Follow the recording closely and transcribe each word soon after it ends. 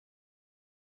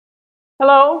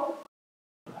Hello.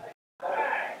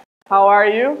 How are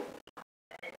you?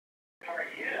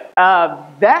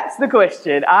 That's the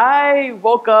question. I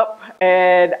woke up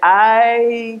and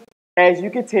as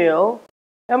you can tell,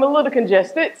 I'm a little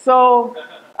congested. So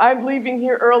I'm leaving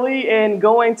here early and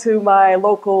going to my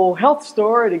local health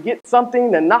store to get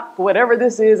something to knock whatever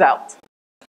this is out.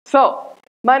 So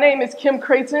my name is Kim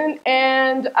Crayton,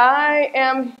 and I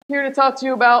am here to talk to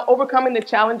you about overcoming the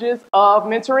challenges of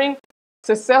mentoring.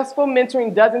 Successful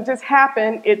mentoring doesn't just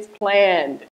happen, it's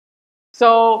planned.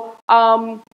 So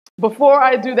before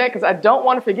I do that, because I don't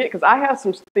want to forget, because I have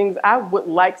some things I would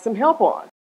like some help on.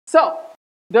 So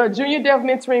the Junior Dev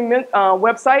Mentoring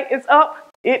website is up.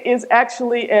 It is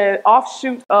actually an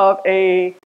offshoot of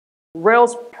a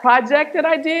Rails project that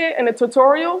I did and a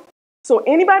tutorial. So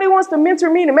anybody wants to mentor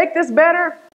me to make this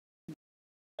better?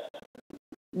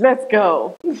 Let's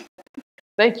go.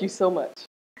 Thank you so much.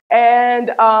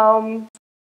 And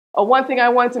one thing I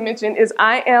wanted to mention is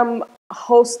I am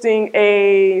hosting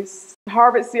a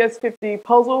Harvard CS50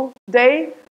 puzzle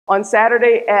day on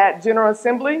Saturday at General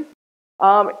Assembly.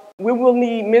 We will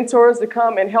need mentors to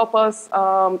come and help us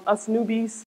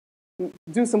newbies,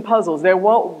 do some puzzles. There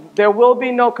will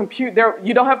be no computer.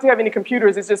 You don't have to have any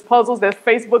computers. It's just puzzles that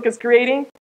Facebook is creating,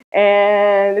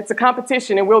 and it's a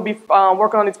competition. And we'll be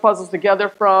working on these puzzles together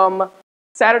from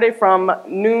Saturday from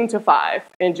noon to 5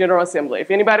 in General Assembly.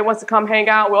 If anybody wants to come hang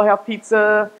out, we'll have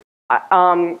pizza.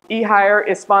 eHire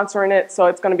is sponsoring it, so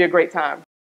it's going to be a great time.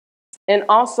 And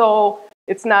also,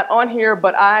 it's not on here,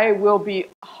 but I will be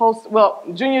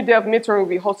Junior Dev Mentoring will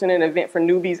be hosting an event for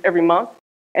newbies every month.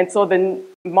 And so the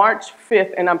March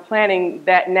 5th, and I'm planning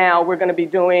that now, we're going to be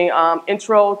doing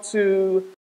intro to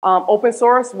open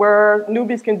source where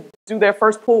newbies can do their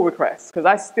first pull request, because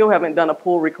I still haven't done a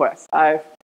pull request. I've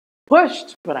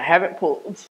pushed, but I haven't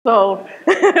pulled. So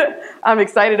I'm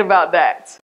excited about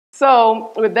that.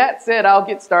 So with that said, I'll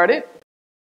get started.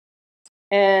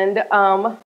 And,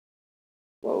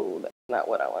 whoa, that's not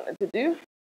what I wanted to do.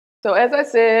 So as I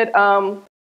said,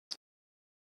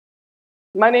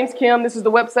 my name's Kim. This is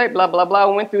the website, blah, blah, blah.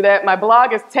 We went through that. My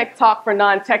blog is Tech Talk for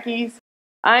Non-Techies.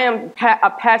 I am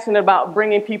passionate about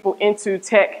bringing people into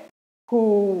tech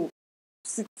who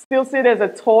still see it as a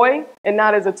toy and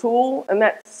not as a tool, and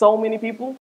that's so many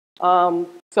people.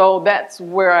 So that's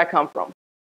where I come from.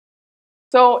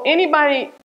 So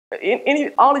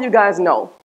all of you guys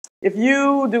know, if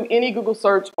you do any Google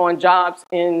search on jobs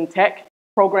in tech,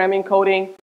 programming,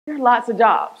 coding, there are lots of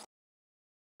jobs.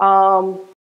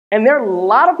 And there are a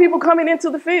lot of people coming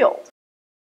into the field.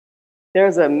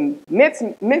 There's a mix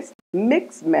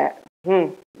match.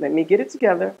 Let me get it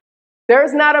together.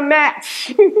 There's not a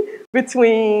match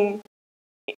between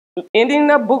ending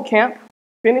a boot camp,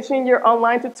 finishing your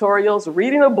online tutorials,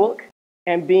 reading a book,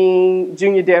 and being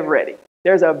junior dev ready.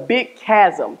 There's a big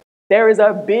chasm. There is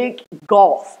a big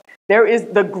gulf. There is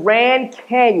the Grand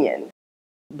Canyon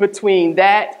between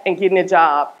that and getting a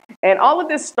job. And all of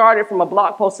this started from a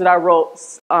blog post that I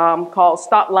wrote called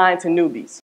Stop Lying to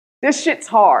Newbies. This shit's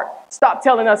hard. Stop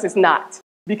telling us it's not.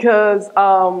 Because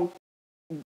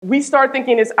we start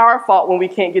thinking it's our fault when we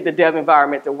can't get the dev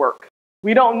environment to work.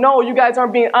 We don't know. You guys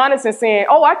aren't being honest and saying,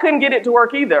 oh, I couldn't get it to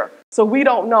work either. So we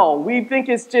don't know. We think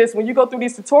it's just, when you go through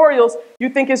these tutorials, you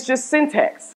think it's just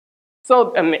syntax.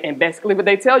 So, and basically what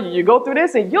they tell you, you go through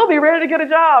this and you'll be ready to get a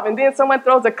job. And then someone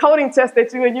throws a coding test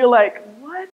at you and you're like,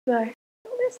 what the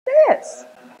hell is this?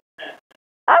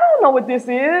 I don't know what this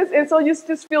is. And so you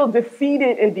just feel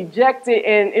defeated and dejected.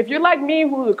 And if you're like me,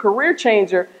 who's a career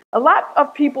changer, a lot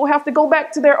of people have to go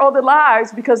back to their other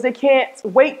lives because they can't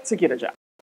wait to get a job.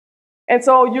 And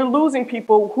so you're losing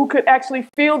people who could actually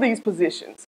fill these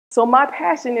positions. So my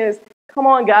passion is, come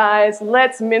on, guys,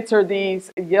 let's mentor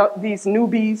these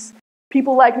newbies,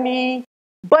 people like me,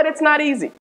 but it's not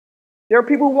easy. There are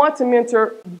people who want to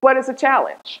mentor, but it's a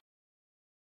challenge.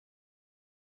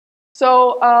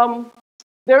 So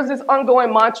there's this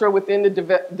ongoing mantra within the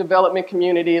development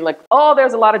community, like, oh,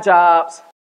 there's a lot of jobs.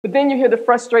 But then you hear the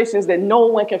frustrations that no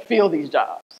one can fill these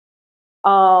jobs.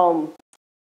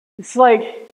 It's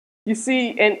like, you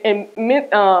see, and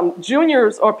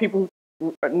juniors or people,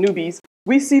 newbies,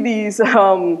 we see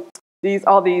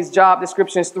all these job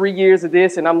descriptions, 3 years of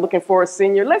this, and I'm looking for a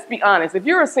senior. Let's be honest. If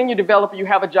you're a senior developer, you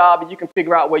have a job and you can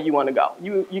figure out where you want to go.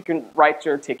 You can write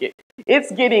your ticket.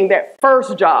 It's getting that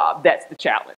first job that's the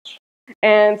challenge.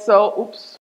 And so,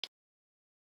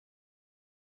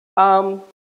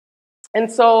 and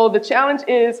so the challenge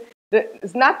is that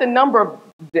it's not the number of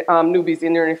newbies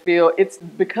in the field, it's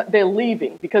because they're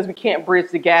leaving because we can't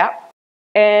bridge the gap.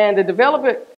 And the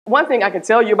developer, one thing I can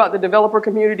tell you about the developer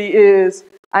community is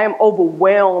I am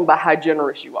overwhelmed by how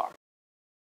generous you are.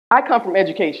 I come from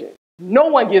education. No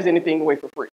one gives anything away for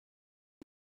free.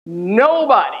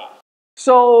 Nobody.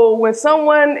 So when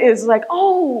someone is like,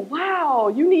 oh, wow,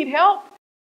 you need help,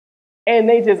 and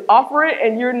they just offer it,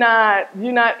 and you're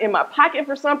not in my pocket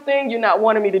for something, you're not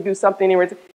wanting me to do something.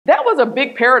 That was a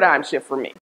big paradigm shift for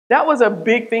me. That was a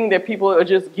big thing that people are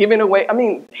just giving away. I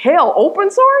mean, hell,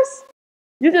 open source?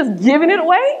 You're just giving it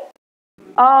away?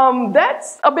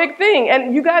 That's a big thing.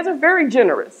 And you guys are very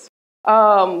generous.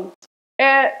 And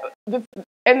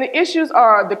the issues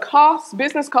are the costs,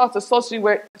 business costs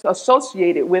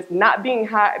associated with not being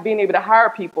able to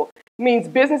hire people. Means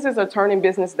businesses are turning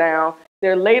business down.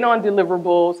 They're late on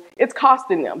deliverables. It's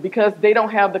costing them because they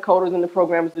don't have the coders and the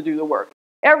programmers to do the work.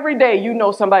 Every day, you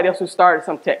know somebody else who started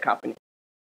some tech company.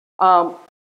 And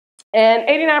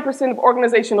 89% of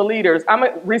organizational leaders, I'm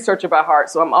a researcher by heart,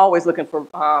 so I'm always looking for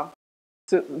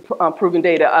proven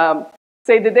data,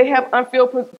 say that they have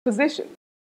unfilled positions.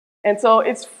 And so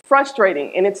it's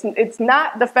frustrating. And it's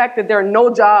not the fact that there are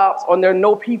no jobs or there are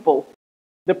no people.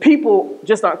 The people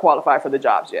just aren't qualified for the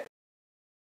jobs yet.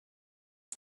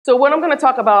 So what I'm going to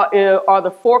talk about are the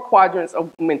 4 quadrants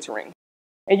of mentoring.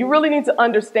 And you really need to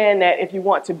understand that if you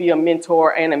want to be a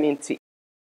mentor and a mentee.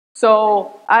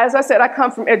 So as I said, I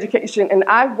come from education, and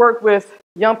I've worked with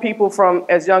young people from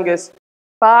as young as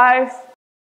 5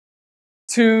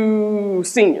 to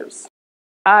seniors.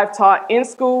 I've taught in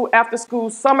school, after school,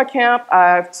 summer camp.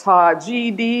 I've taught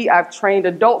GED. I've trained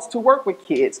adults to work with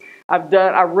kids. I've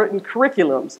written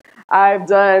curriculums.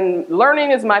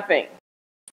 Learning is my thing.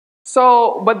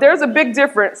 So, but there's a big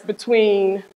difference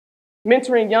between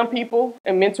mentoring young people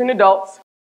and mentoring adults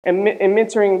and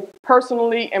mentoring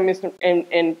personally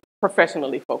and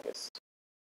professionally focused.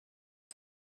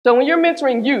 So when you're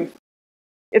mentoring youth,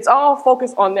 it's all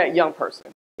focused on that young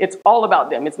person. It's all about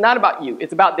them. It's not about you.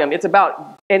 It's about them. It's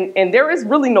about, and there is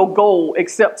really no goal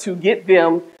except to get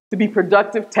them to be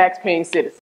productive tax-paying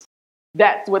citizens.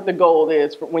 That's what the goal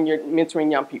is for when you're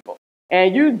mentoring young people.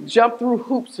 And you jump through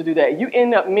hoops to do that. You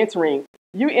end up mentoring.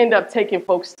 You end up taking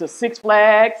folks to Six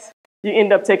Flags. You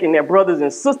end up taking their brothers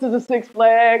and sisters to Six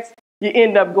Flags. You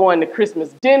end up going to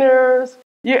Christmas dinners.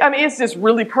 It's just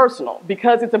really personal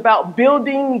because it's about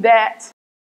building that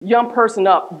young person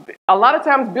up. A lot of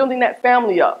times building that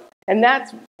family up. And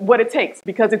that's what it takes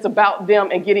because it's about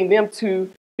them and getting them to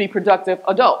be productive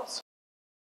adults.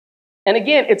 And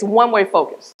again, it's one-way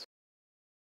focused.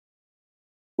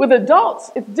 With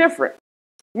adults, it's different.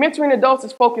 Mentoring adults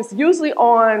is focused usually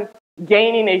on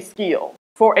gaining a skill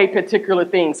for a particular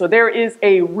thing. So there is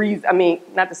a reason,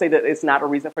 not to say that it's not a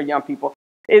reason for young people.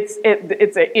 It's an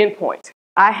endpoint.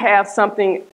 I have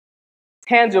something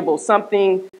tangible,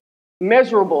 something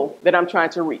measurable that I'm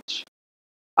trying to reach.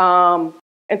 And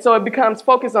so it becomes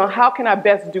focused on how can I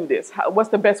best do this? What's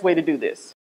the best way to do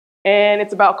this? And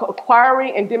it's about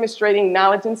acquiring and demonstrating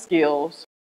knowledge and skills.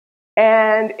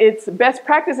 And its best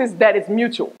practice is that it's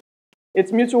mutual.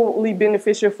 It's mutually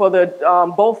beneficial for the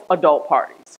both adult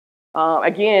parties.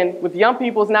 Again, with young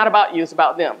people, it's not about you, it's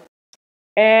about them.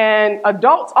 And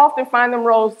adults often find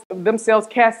themselves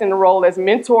cast in the role as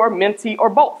mentor, mentee, or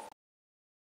both.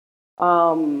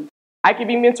 I could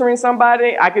be mentoring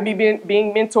somebody, I could be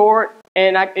being mentored,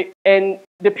 and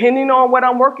depending on what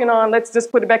I'm working on, let's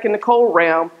just put it back in the code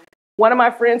realm. One of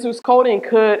my friends who's coding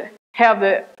could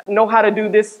know how to do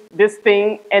this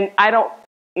thing, and I don't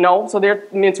know, so they're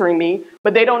mentoring me,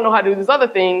 but they don't know how to do this other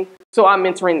thing, so I'm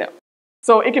mentoring them.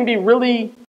 So it can be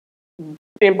really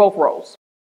in both roles.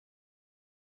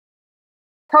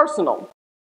 Personal.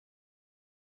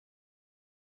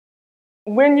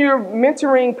 When you're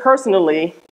mentoring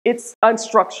personally, it's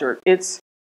unstructured. It's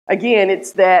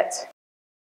that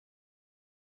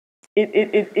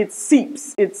it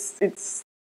seeps. It's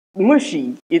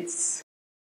mushy. It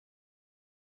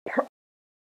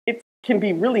can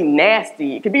be really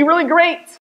nasty. It can be really great,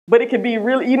 but it can be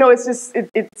really,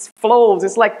 it flows.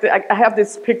 It's like I have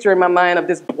this picture in my mind of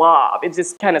this blob. It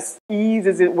just kind of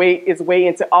eases its way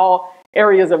into all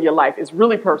areas of your life. It's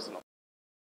really personal.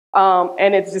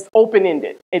 And it's just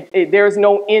open-ended. There's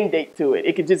no end date to it.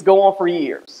 It could just go on for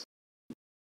years.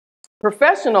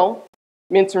 Professional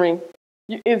mentoring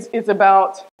is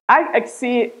about, I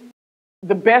see it,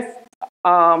 the best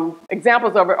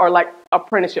examples of it are like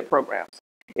apprenticeship programs.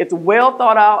 It's well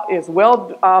thought out. It's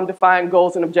well defined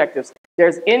goals and objectives.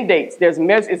 There's end dates.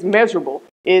 It's measurable.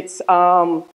 It's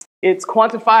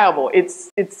quantifiable.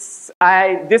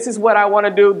 This is what I want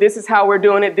to do. This is how we're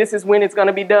doing it. This is when it's going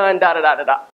to be done. Da da da da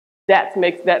da.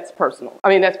 That's personal.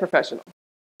 That's professional.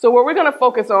 So what we're going to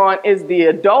focus on is the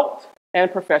adult and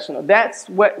professional. That's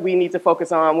what we need to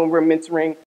focus on when we're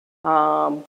mentoring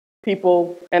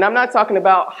people. And I'm not talking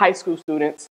about high school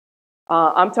students.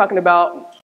 I'm talking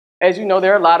about, as you know,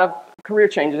 there are a lot of career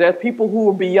changes. There are people who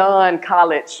are beyond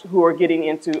college who are getting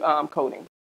into coding.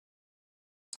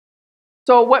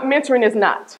 So what mentoring is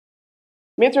not.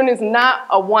 Mentoring is not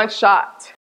a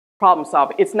one-shot problem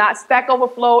solver. It's not Stack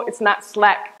Overflow. It's not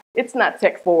Slack. It's not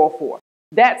Tech 404.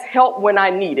 That's help when I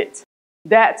need it.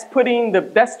 That's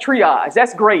that's triage.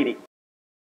 That's Grady.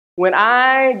 When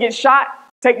I get shot,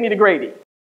 take me to Grady.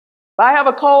 If I have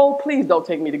a cold, please don't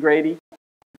take me to Grady.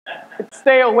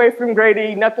 Stay away from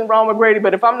Grady. Nothing wrong with Grady.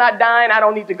 But if I'm not dying, I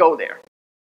don't need to go there.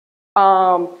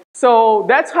 So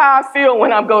that's how I feel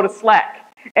when I go to Slack.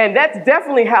 And that's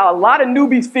definitely how a lot of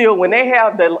newbies feel when they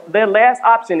have their last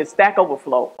option is Stack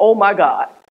Overflow. Oh my God.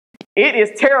 It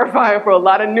is terrifying for a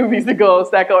lot of newbies to go on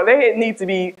Stack Overflow. They need to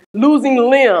be losing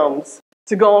limbs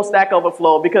to go on Stack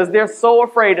Overflow because they're so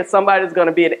afraid that somebody's going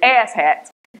to be an asshat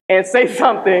and say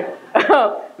something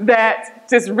that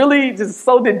just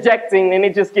so dejecting, and they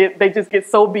just get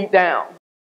so beat down.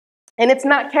 And it's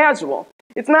not casual.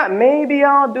 It's not maybe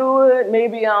I'll do it,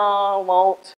 maybe I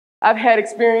won't. I've had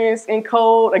experience in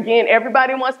code. Again,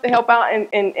 everybody wants to help out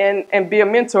and be a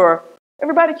mentor.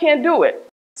 Everybody can't do it.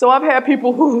 So I've had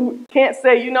people who can't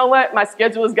say, you know what, my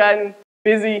schedule has gotten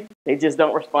busy. They just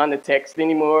don't respond to text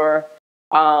anymore.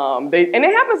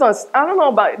 It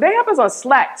happens on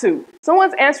Slack too.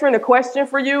 Someone's answering a question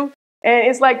for you, and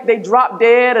it's like they dropped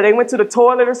dead or they went to the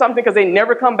toilet or something because they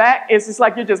never come back. It's just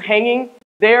like you're just hanging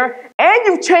there, and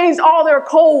you've changed all their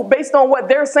code based on what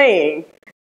they're saying.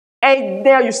 And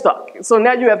now you're stuck. So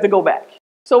now you have to go back.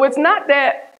 So it's not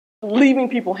that leaving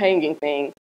people hanging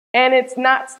thing. And it's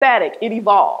not static. It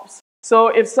evolves. So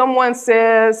if someone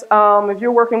says, if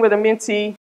you're working with a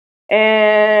mentee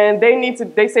and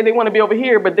they say they want to be over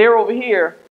here, but they're over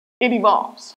here, it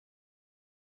evolves.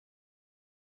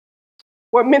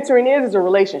 What mentoring is a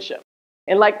relationship.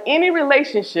 And like any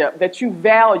relationship that you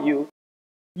value,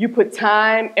 you put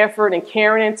time, effort, and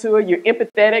caring into it. You're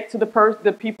empathetic to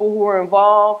the people who are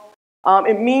involved.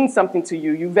 It means something to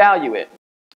you. You value it.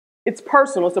 It's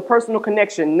personal. It's a personal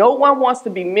connection. No one wants to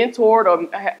be mentored or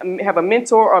have a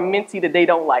mentor or mentee that they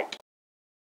don't like.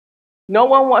 No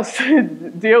one wants to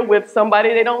deal with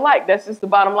somebody they don't like. That's just the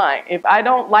bottom line. If I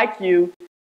don't like you,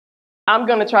 I'm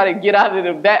going to try to get out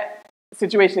of that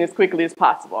situation as quickly as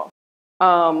possible.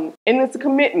 And it's a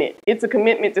commitment. It's a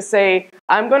commitment to say,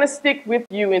 I'm going to stick with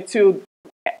you until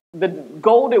the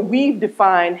goal that we've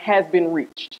defined has been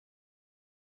reached.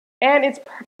 And it's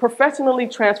professionally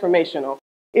transformational.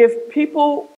 If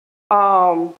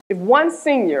one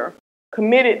senior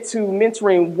committed to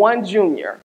mentoring one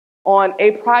junior on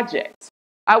a project,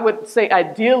 I would say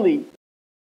ideally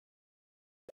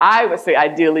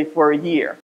for a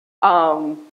year.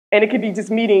 And it could be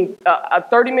just meeting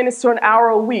 30 minutes to an hour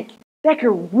a week. That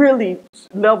could really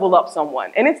level up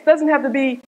someone. And it doesn't have to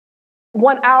be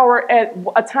 1 hour at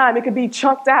a time. It could be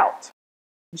chunked out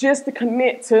just to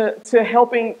commit to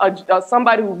helping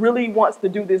somebody who really wants to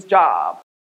do this job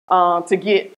to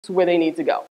get to where they need to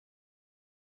go.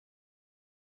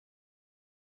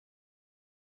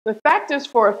 The factors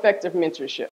for effective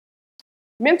mentorship.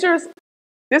 Mentors,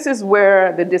 this is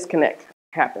where the disconnect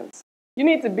happens. You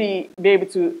need to be able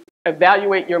to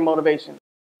evaluate your motivation.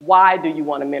 Why do you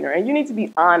want to mentor? And you need to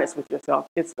be honest with yourself.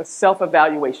 It's a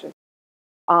self-evaluation.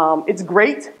 It's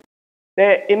great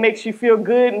that it makes you feel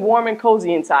good and warm and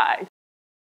cozy inside.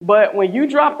 But when you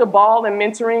drop the ball in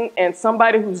mentoring and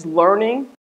somebody who's learning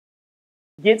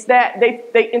gets that,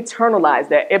 they internalize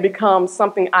that. It becomes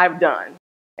something I've done.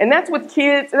 And that's with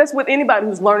kids, that's with anybody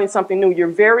who's learning something new. You're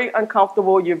very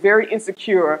uncomfortable, you're very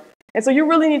insecure. And so you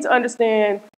really need to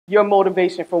understand your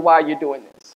motivation for why you're doing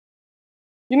this.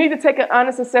 You need to take an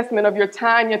honest assessment of your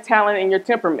time, your talent, and your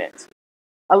temperament.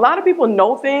 A lot of people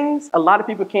know things, a lot of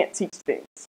people can't teach things.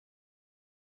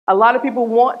 A lot of people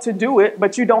want to do it,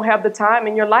 but you don't have the time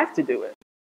in your life to do it.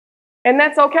 And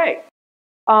that's okay.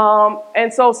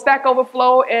 And so Stack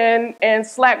Overflow and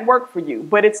Slack work for you,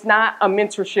 but it's not a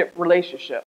mentorship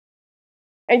relationship.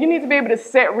 And you need to be able to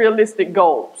set realistic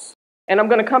goals. And I'm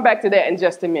going to come back to that in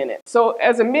just a minute. So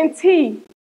as a mentee,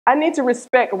 I need to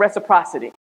respect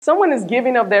reciprocity. Someone is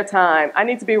giving of their time. I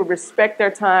need to be able to respect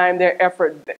their time, their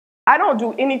effort. I don't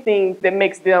do anything that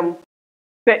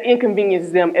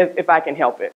inconveniences them if I can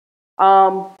help it.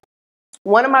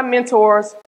 One of my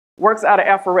mentors works out of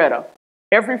Alpharetta.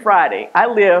 Every Friday, I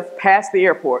live past the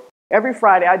airport. Every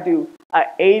Friday, I do an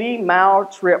 80-mile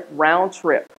trip, round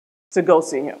trip, to go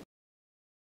see him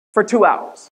for 2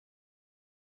 hours.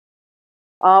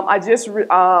 I just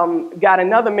got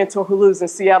another mentor who lives in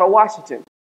Seattle, Washington.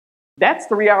 That's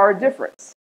 3-hour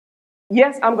difference.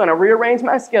 Yes, I'm going to rearrange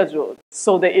my schedule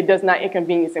so that it does not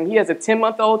inconvenience him. He has a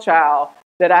 10-month-old child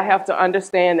that I have to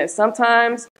understand that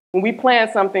sometimes when we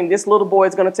plan something, this little boy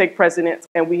is going to take precedence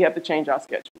and we have to change our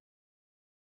schedule.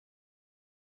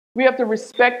 We have to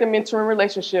respect the mentoring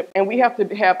relationship, and we have to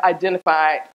have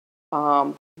identified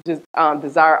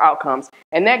desired outcomes.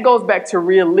 And that goes back to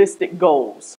realistic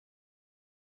goals.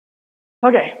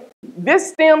 Okay,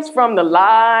 this stems from the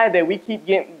lie that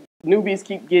newbies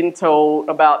keep getting told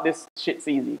about this shit's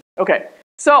easy. Okay,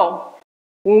 so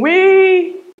when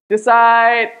we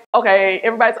decide, okay,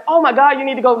 everybody's, oh my God, you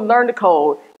need to go learn the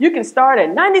code. You can start at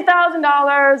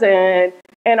 $90,000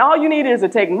 and all you need is to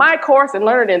take my course and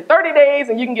learn it in 30 days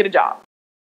and you can get a job.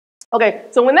 Okay,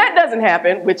 so when that doesn't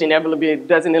happen, which inevitably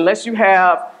doesn't unless you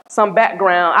have some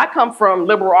background. I come from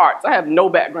liberal arts. I have no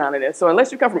background in this. So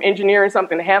unless you come from engineering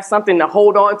something to have something to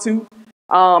hold on to,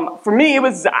 for me, it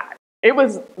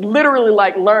was literally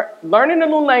like learning a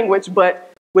new language,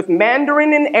 but with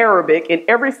Mandarin and Arabic, and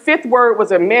every fifth word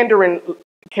was a Mandarin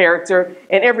character,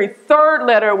 and every third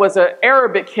letter was an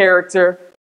Arabic character,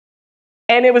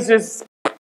 and it was just...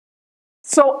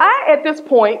 So I, at this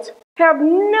point, have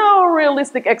no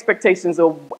realistic expectations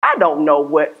of, I don't know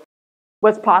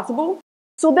what's possible.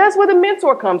 So that's where the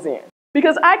mentor comes in.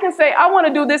 Because I can say, I want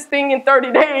to do this thing in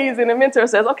 30 days, and the mentor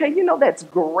says, okay, you know, that's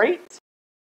great,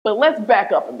 but let's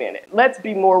back up a minute. Let's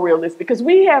be more realistic, because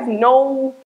we have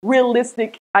no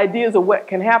realistic ideas of what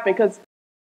can happen, because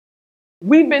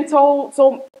we've been told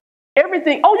so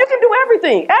everything, oh, you can do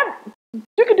everything.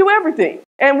 You can do everything.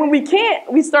 And when we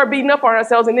can't, we start beating up on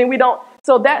ourselves, and then we don't.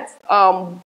 So that's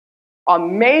a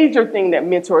major thing that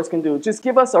mentors can do. Just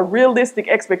give us a realistic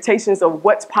expectations of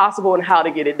what's possible and how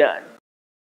to get it done.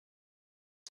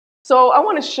 So I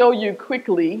want to show you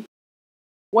quickly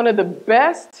one of the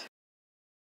best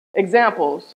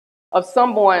examples of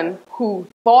someone who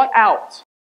thought out.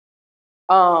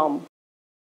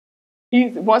 He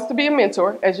wants to be a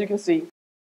mentor, as you can see.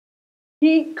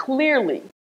 He clearly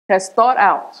has thought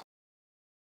out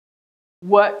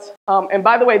what, and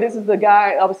by the way, this is the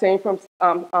guy I was saying from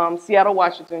Seattle,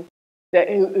 Washington, that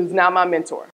is now my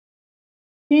mentor.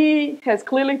 He has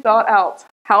clearly thought out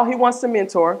how he wants to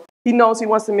mentor. He knows he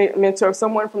wants to mentor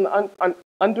someone from the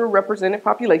underrepresented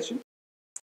population.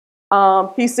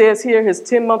 He says here his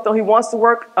 10-month-old, he wants to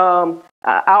work an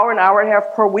hour and a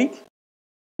half per week,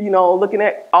 you know, looking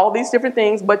at all these different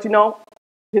things. But, you know,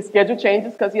 his schedule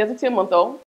changes because he has a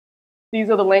 10-month-old. These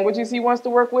are the languages he wants to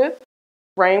work with,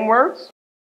 frameworks,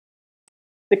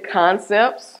 the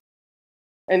concepts,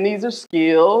 and these are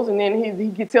skills. And then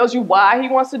he tells you why he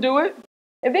wants to do it.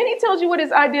 And then he tells you what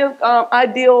his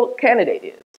ideal candidate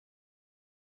is.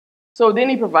 So then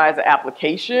he provides an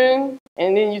application,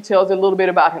 and then he tells a little bit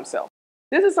about himself.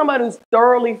 This is somebody who's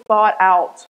thoroughly thought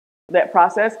out that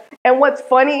process. And what's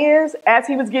funny is, as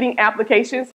he was getting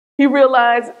applications, he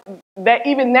realized that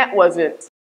even that wasn't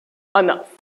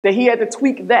enough, that he had to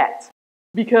tweak that.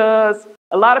 Because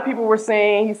a lot of people were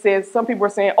saying, he says, some people were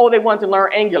saying, oh, they want to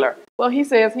learn Angular. Well, he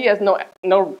says he has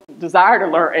no desire to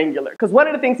learn Angular. Because one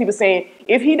of the things he was saying,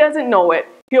 if he doesn't know it,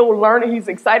 he'll learn it, he's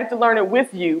excited to learn it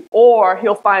with you, or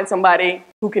he'll find somebody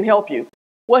who can help you.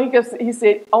 Well, he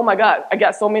said, oh my God, I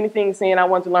got so many things saying I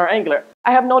want to learn Angular.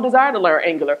 I have no desire to learn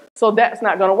Angular, so that's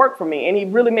not going to work for me. And he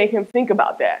really made him think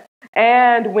about that.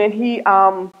 And when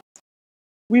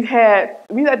we've had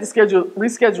to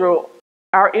reschedule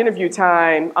our interview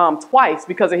time twice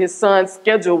because of his son's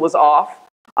schedule was off.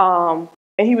 And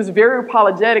he was very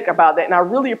apologetic about that, and I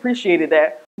really appreciated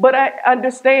that. But I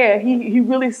understand he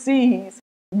really sees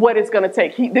what it's going to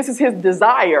take. This is his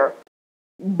desire,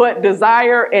 but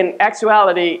desire and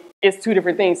actuality is two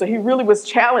different things. So he really was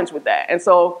challenged with that. And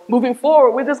so moving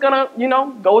forward, we're just going to, you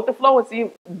know, go with the flow and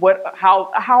see how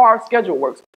our schedule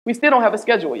works. We still don't have a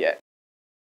schedule yet.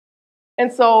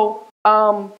 And so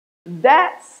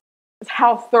that's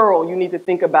how thorough you need to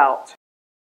think about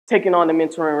taking on the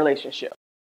mentoring relationship.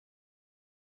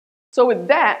 So with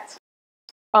that,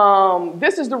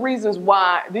 this is the reasons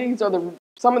why, these are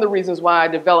some of the reasons why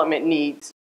development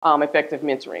needs effective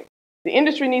mentoring. The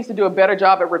industry needs to do a better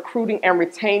job at recruiting and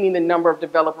retaining the number of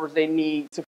developers they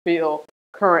need to fill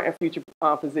current and future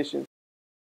positions.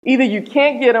 Either you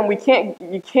can't get them, we can't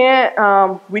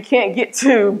get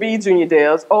to be junior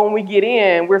devs, or when we get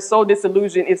in, we're so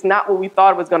disillusioned, it's not what we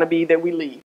thought it was going to be that we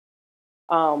leave.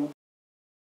 And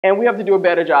we have to do a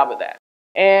better job of that.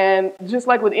 And just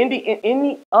like with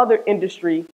any other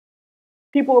industry,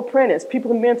 people apprentice,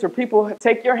 people mentor, people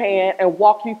take your hand and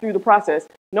walk you through the process.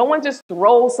 No one just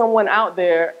throws someone out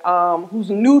there who's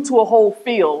new to a whole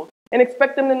field and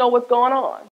expect them to know what's going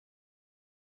on.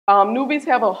 Newbies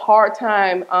have a hard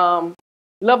time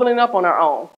leveling up on our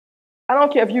own. I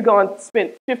don't care if you're going to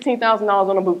spend $15,000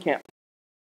 on a boot camp.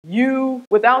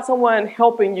 without someone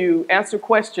helping you answer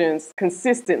questions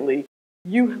consistently,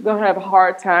 you're going to have a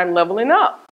hard time leveling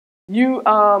up.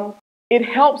 It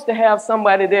helps to have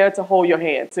somebody there to hold your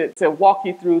hand, to walk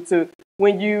you through, to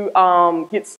when you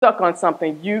get stuck on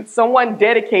something, someone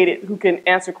dedicated who can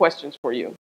answer questions for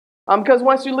you. Because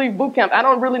once you leave boot camp, I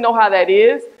don't really know how that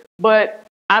is, but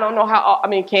I don't know how,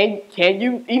 can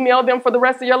you email them for the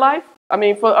rest of your life?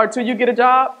 Or till you get a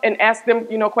job and ask them,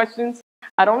 questions?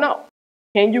 I don't know.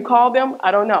 Can you call them?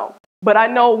 I don't know. But I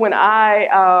know when I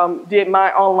did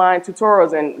my online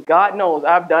tutorials, and God knows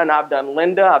I've done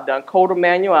Linda, I've done Coder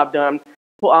Manual, I've done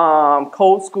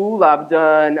Code School, I've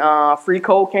done Free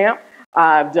Code Camp,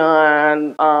 I've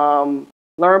done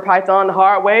Learn Python the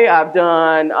Hard Way, I've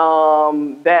done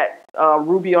that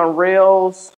Ruby on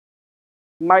Rails,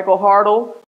 Michael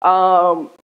Hartle.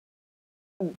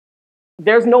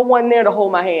 There's no one there to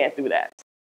hold my hand through that.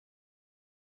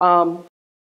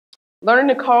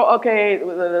 Learning to call, okay,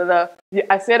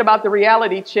 I said about the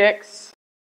reality checks.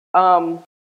 I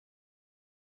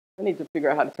need to figure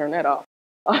out how to turn that off.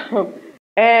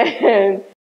 And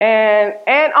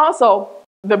also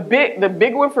the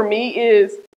big one for me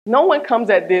is no one comes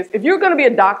at this. If you're going to be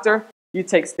a doctor, you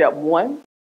take step 1,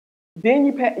 then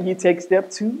you take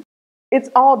step 2. It's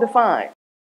all defined.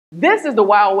 This is the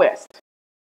Wild West.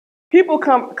 People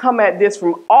come at this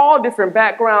from all different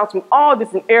backgrounds, from all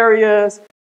different areas.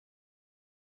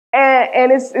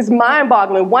 And it's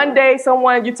mind-boggling. One day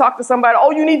you talk to somebody,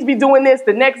 oh, you need to be doing this.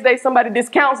 The next day somebody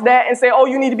discounts that and say, oh,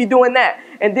 you need to be doing that.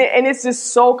 And it's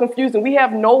just so confusing. We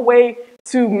have no way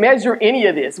to measure any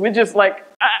of this. We're just like,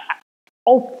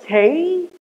 okay,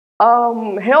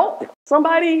 help,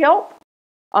 somebody help.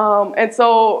 And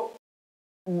so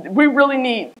we really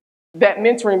need that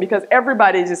mentoring because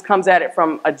everybody just comes at it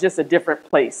from just a different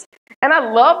place. And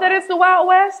I love that it's the Wild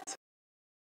West,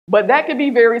 but that can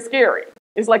be very scary.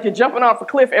 It's like you're jumping off a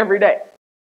cliff every day.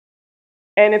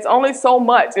 And it's only so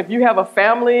much. If you have a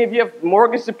family, if you have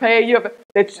mortgage to pay, you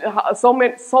have so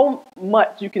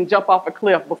much you can jump off a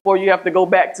cliff before you have to go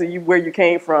back to where you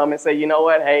came from and say, you know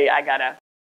what, hey, I got to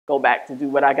go back to do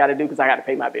what I got to do because I got to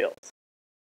pay my bills.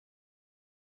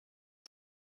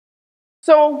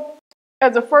 So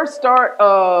as a first start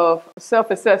of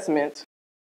self-assessment,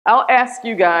 I'll ask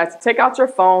you guys to take out your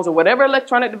phones or whatever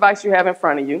electronic device you have in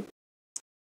front of you.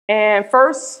 And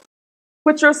first,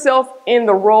 put yourself in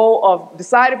the role of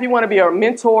decide if you want to be a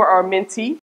mentor or a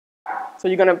mentee. So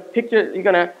you're going to pick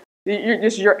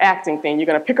this is your acting thing. You're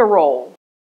going to pick a role.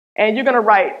 And you're going to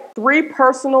write 3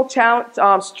 personal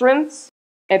strengths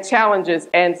and challenges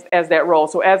as that role.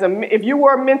 So if you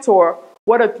were a mentor,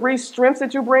 what are 3 strengths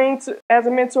that you bring as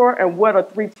a mentor, and what are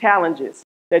 3 challenges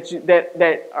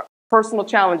that are personal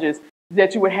challenges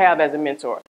that you would have as a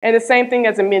mentor? And the same thing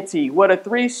as a mentee. What are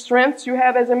 3 strengths you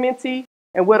have as a mentee,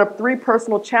 and what are 3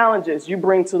 personal challenges you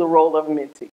bring to the role of a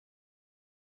mentee?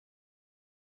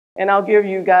 And I'll give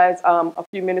you guys a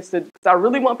few minutes because I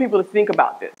really want people to think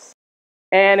about this.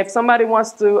 And if somebody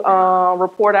wants to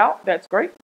report out, that's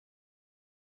great.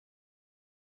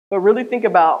 But really think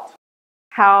about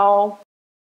how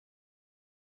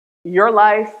your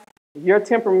life, your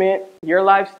temperament, your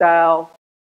lifestyle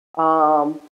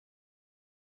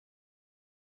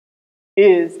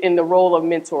is in the role of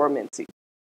mentor or mentee.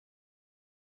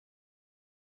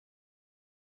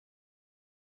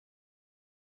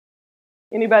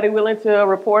 Anybody willing to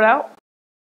report out?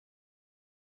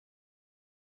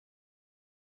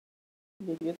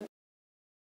 Did you get that?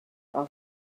 Oh.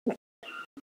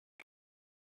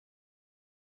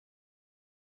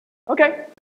 Okay.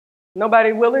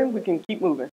 Nobody willing? We can keep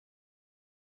moving.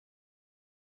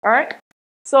 All right.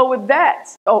 So with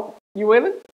that, oh, you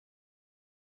willing?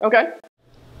 Okay.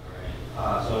 So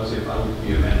I would say if I would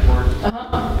be a mentor,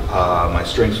 my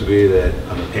strengths would be that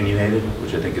I'm opinionated,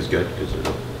 which I think is good because there's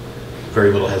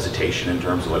very little hesitation in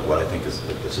terms of like what I think is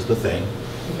this is the thing.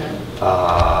 Okay.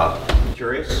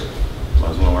 Curious. So I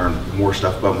was going to learn more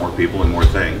stuff about more people and more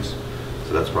things,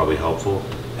 so that's probably helpful.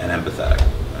 And empathetic.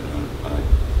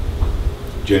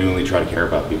 I genuinely try to care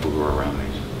about people who are around me.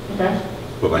 Okay.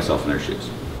 Put myself in their shoes.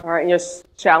 All right. And your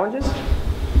challenges?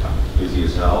 Busy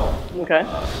as hell. Okay.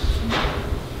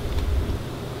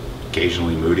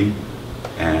 Occasionally moody,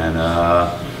 and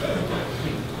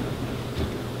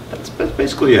that's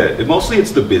basically it. Mostly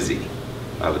it's the busy,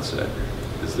 I would say,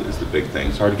 is the big thing.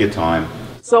 It's hard to get time.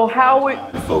 So how would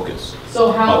focus?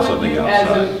 So how would you,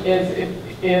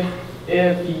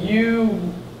 if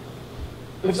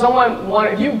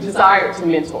you desired to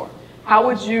mentor, how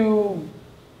would you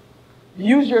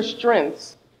use your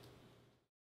strengths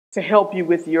to help you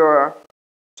with your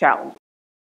challenge?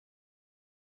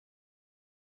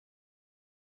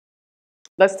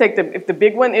 let's take if the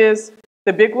big one is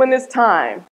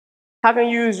time. How can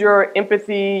you use your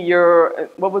empathy, your,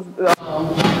 what was the...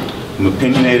 I'm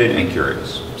opinionated and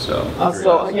curious, so.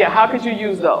 Yeah, how could you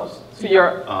use those to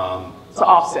to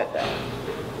offset that?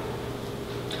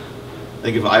 I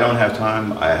think if I don't have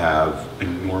time, I have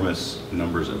enormous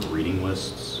numbers of reading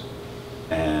lists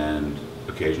and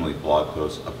occasionally blog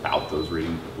posts about those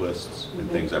reading lists and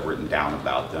things I've written down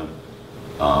about them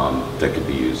that could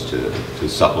be used to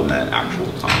supplement actual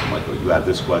time. Like, oh, you have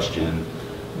this question,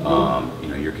 you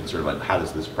know, you're concerned about how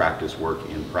does this practice work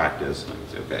in practice? And I can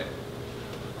say, okay,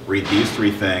 read these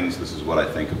 3 things, this is what I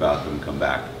think about them, come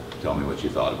back, tell me what you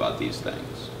thought about these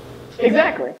things.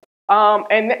 Exactly.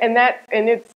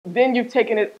 Then you've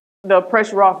taken the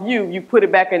pressure off you. You put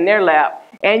it back in their lap,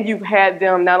 and you've had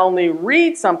them not only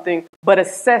read something but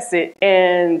assess it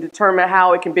and determine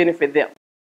how it can benefit them.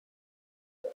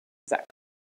 Exactly.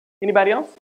 Anybody else?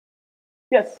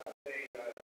 Yes.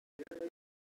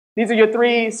 These are your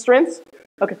 3 strengths.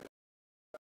 Okay.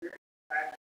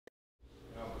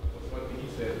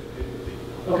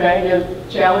 Okay. Your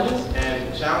challenges.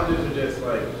 And challenges are just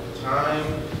like time.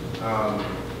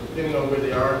 Depending on where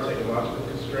they are, technological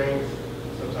constraints,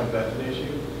 sometimes that's an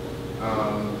issue.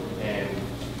 And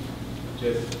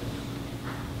just,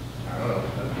 I don't know,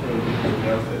 that's pretty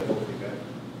else that holds me back.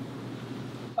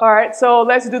 All right, so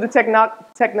let's do the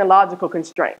technological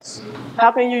constraints.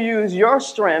 How can you use your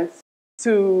strengths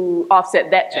to offset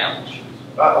that challenge?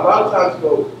 A lot of times,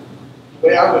 well, the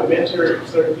way I would mentor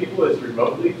certain people is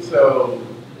remotely, so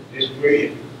it's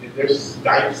great. If their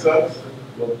Skype sucks,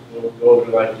 we'll go over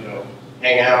to, like, you know,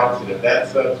 Hangouts, and if that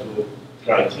sucks, we'll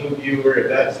try TeamViewer. If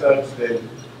that sucks, then,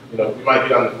 you know, we might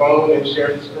get on the phone and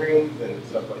share the screens and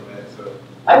stuff like that. So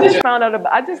I just found out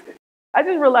about. I just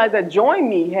realized that Join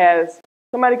Me has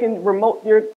somebody can remote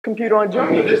your computer on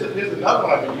Join Me. There's another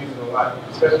one I've been using a lot,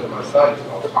 especially with my son. It's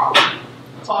called Talking.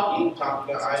 Talking?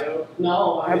 Talking.io.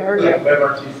 No, I haven't heard of it. it.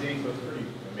 WebRTC, so it's pretty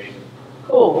amazing.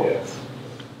 Cool. Yes.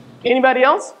 Anybody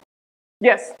else?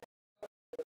 Yes.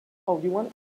 Oh, you want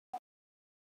it?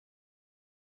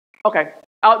 Okay,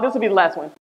 this will be the last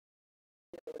one.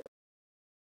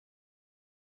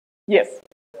 Yes.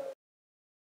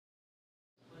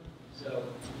 So,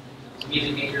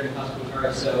 music major and classical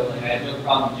guitar, so like, I have no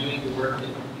problem doing the work that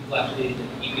people actually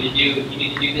need me to do. If you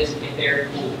need to do this, get there,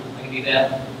 cool, I can do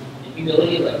that. And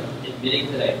humility, like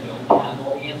admitting that I don't have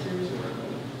all the answers, or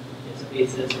if somebody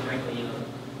says, frankly, you know,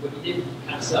 what you did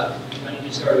kind of sucked. Trying to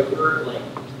just start over, like,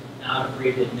 not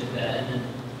afraid to admit that, and then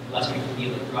less me to be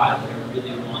like, drive, like, I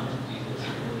really want to do this, I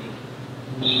really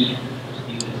need to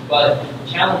do this. But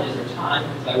challenges are time,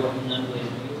 because I work in an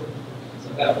unrelated field. So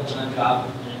I've got a full-time job,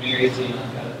 and I'm married, so, you know,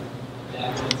 I've got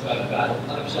so I've got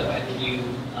other stuff I have to do.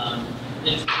 And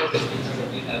then just focus things I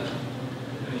do have.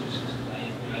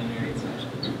 I'm married, so it's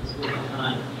full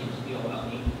time. You just be all about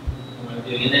me and what I'm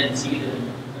doing. And then see that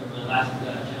my last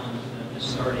challenge is I'm just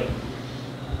starting.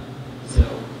 So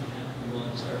I'm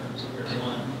willing to start from square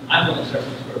one. I'm willing to start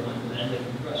from square one, but then it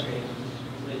can be frustrating.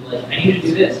 Like, I need to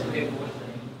do this. Okay, but what does that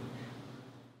mean?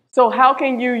 So how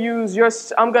can you use your?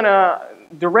 I'm gonna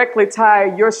directly tie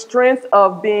your strength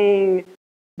of being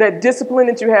that discipline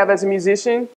that you have as a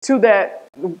musician to that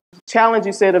challenge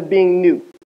you said of being new.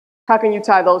 How can you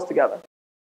tie those together?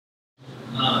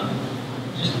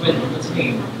 Just what's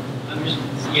mean? I'm just,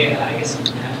 yeah, I guess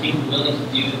being willing to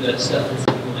do the stuff that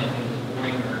some people might think is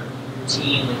boring or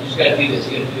routine. Like, you just gotta do this,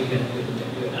 you gotta do it, you gotta do it, you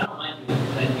gotta do it. And I don't mind doing it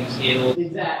because I do scales.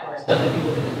 Exactly. Stuff that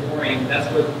people think is boring. That's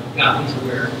what got me to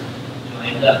where, you know, I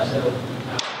ended up. So.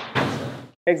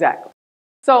 Exactly.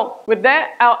 So with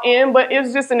that, I'll end, but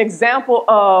it's just an example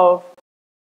of,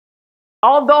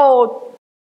 although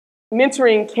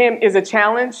mentoring is a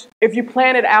challenge, if you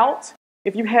plan it out,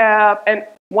 if you have, and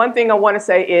one thing I want to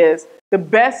say is the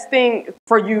best thing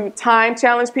for you time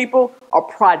challenge people are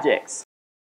projects.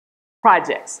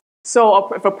 Projects.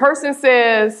 So if a person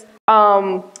says,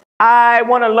 I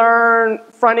want to learn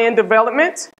front-end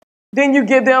development, then you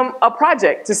give them a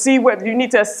project to see whether you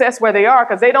need to assess where they are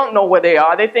because they don't know where they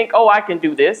are. They think, oh, I can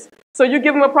do this. So you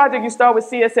give them a project. You start with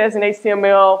CSS and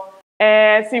HTML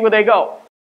and see where they go.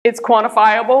 It's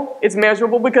quantifiable. It's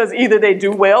measurable because either they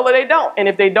do well or they don't. And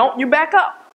if they don't, you back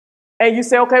up. And you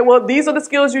say, okay, well, these are the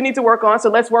skills you need to work on, so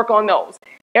let's work on those.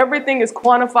 Everything is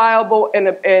quantifiable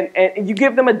and you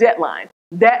give them a deadline.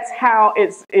 That's how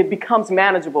it becomes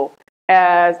manageable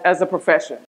as a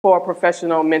profession. For a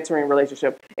professional mentoring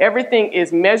relationship. Everything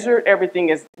is measured, everything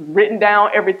is written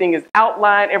down, everything is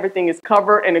outlined, everything is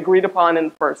covered and agreed upon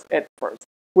at first.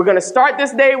 We're going to start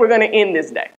this day, we're going to end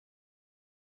this day.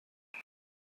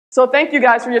 So thank you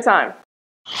guys for your time.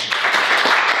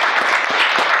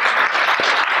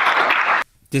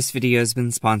 This video has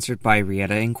been sponsored by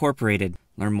Rieta Incorporated.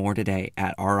 Learn more today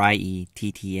at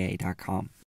rietta.com.